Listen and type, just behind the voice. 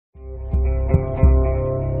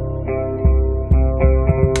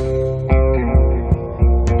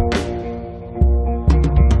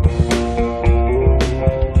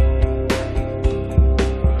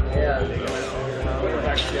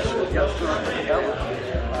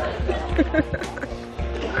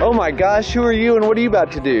Oh my gosh, who are you and what are you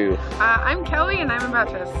about to do? I'm Kelly and I'm about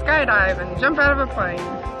to skydive and jump out of a plane.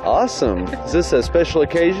 Awesome. Is this a special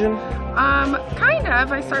occasion? Kind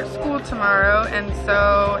of. I start school tomorrow and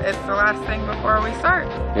so it's the last thing before we start.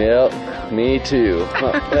 Yep, me too.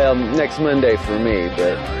 Well, next Monday for me,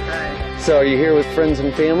 but... Okay. So are you here with friends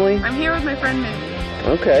and family? I'm here with my friend Mindy.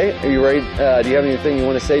 Okay. Are you ready? Do you have anything you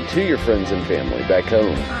want to say to your friends and family back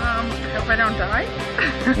home? I hope I don't die.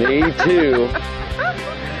 Me too.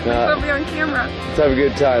 I'll be on camera. Let's have a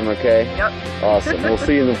good time, okay? Yep. Awesome. We'll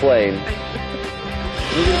see you in the plane.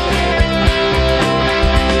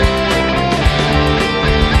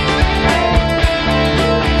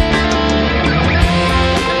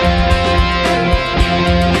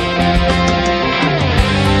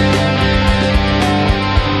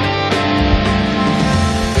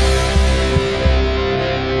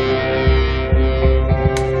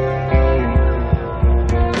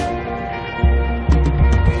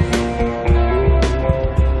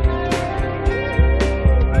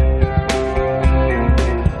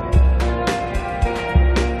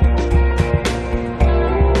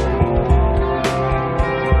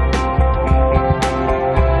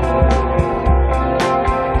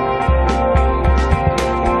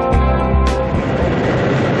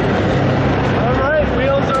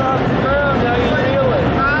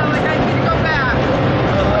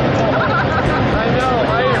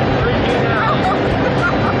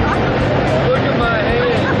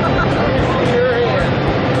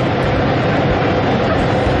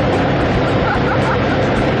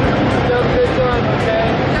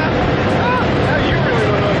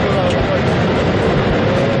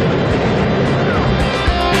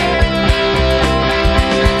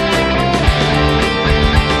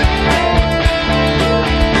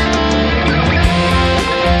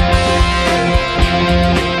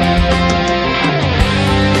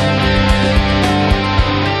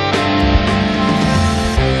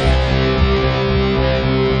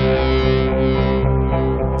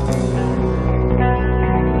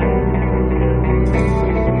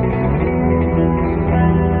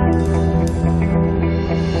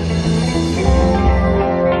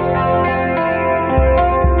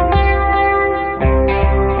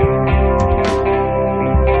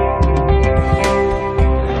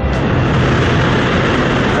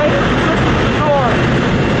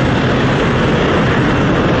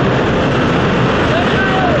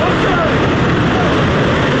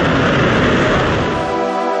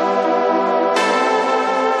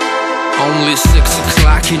 Only 6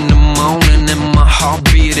 o'clock in the morning and my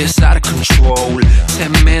heartbeat is out of control.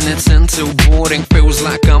 10 minutes into boarding, feels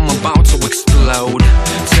like I'm about to explode.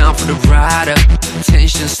 Time for the ride up,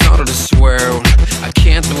 tension started to swirl. I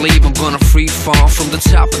can't believe I'm gonna free fall from the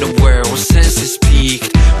top of the world. Senses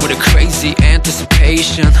peaked with a crazy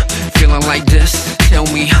anticipation. Feeling like this, tell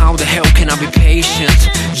me how the hell can I be patient?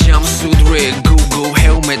 Jumpsuit rig, Google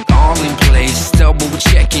helmet all in place. Double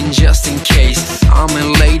checking just in case. I'm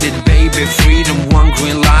elated, baby, freedom one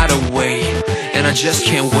green light away, and I just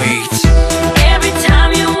can't wait. Every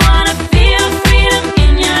time you wanna feel freedom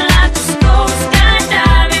in your life, just go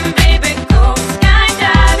skydiving, baby, go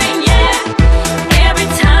skydiving, yeah. Every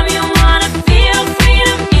time you wanna feel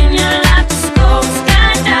freedom in your life, just go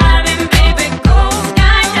skydiving, baby, go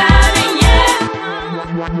skydiving, yeah.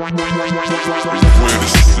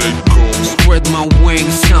 Spread my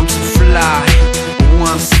wings, time to fly.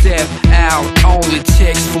 One step out, all it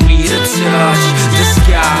takes for me to touch the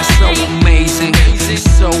sky. So amazing,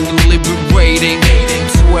 so liberating.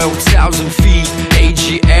 12,000 feet,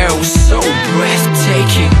 AGL, so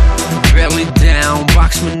breathtaking. Belly down,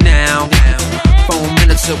 box me now. 4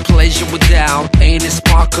 minutes of pleasure without any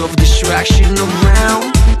spark of distraction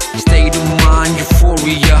around. State of mind,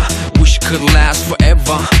 euphoria, wish could last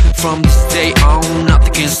forever. From this day on,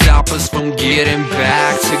 nothing can stop us from getting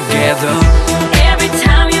back together. Every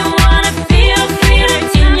time you wanna feel freedom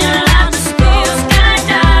in your life, just go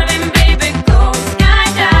skydiving, baby, go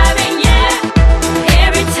skydiving, yeah.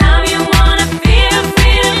 Every time you wanna feel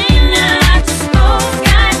freedom in your life, just go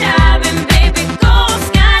skydiving, baby, go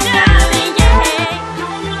skydiving, yeah.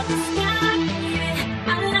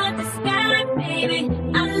 I love the sky, baby.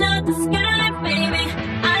 I love the sky, baby. I love the sky, baby.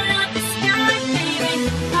 I love the sky, baby.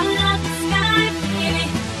 I love the sky, baby.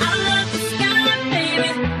 I love the sky,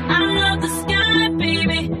 baby. I love the sky.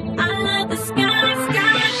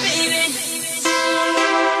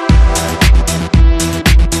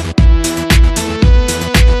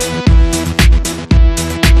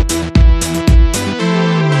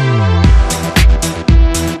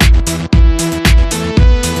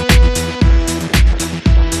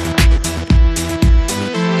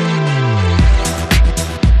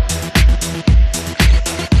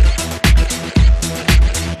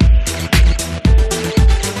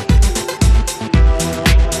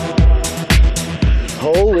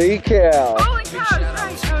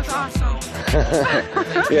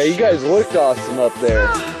 Yeah, you guys looked awesome up there.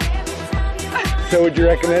 So would you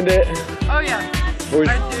recommend it? Oh yeah, I'd do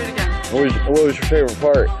it again. What was your favorite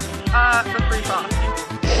part? The free fall.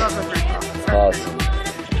 Love the free fall. Awesome.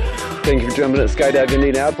 Thank you for jumping at Skydive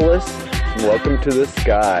Indianapolis. And welcome to the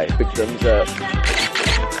sky. Big thumbs up.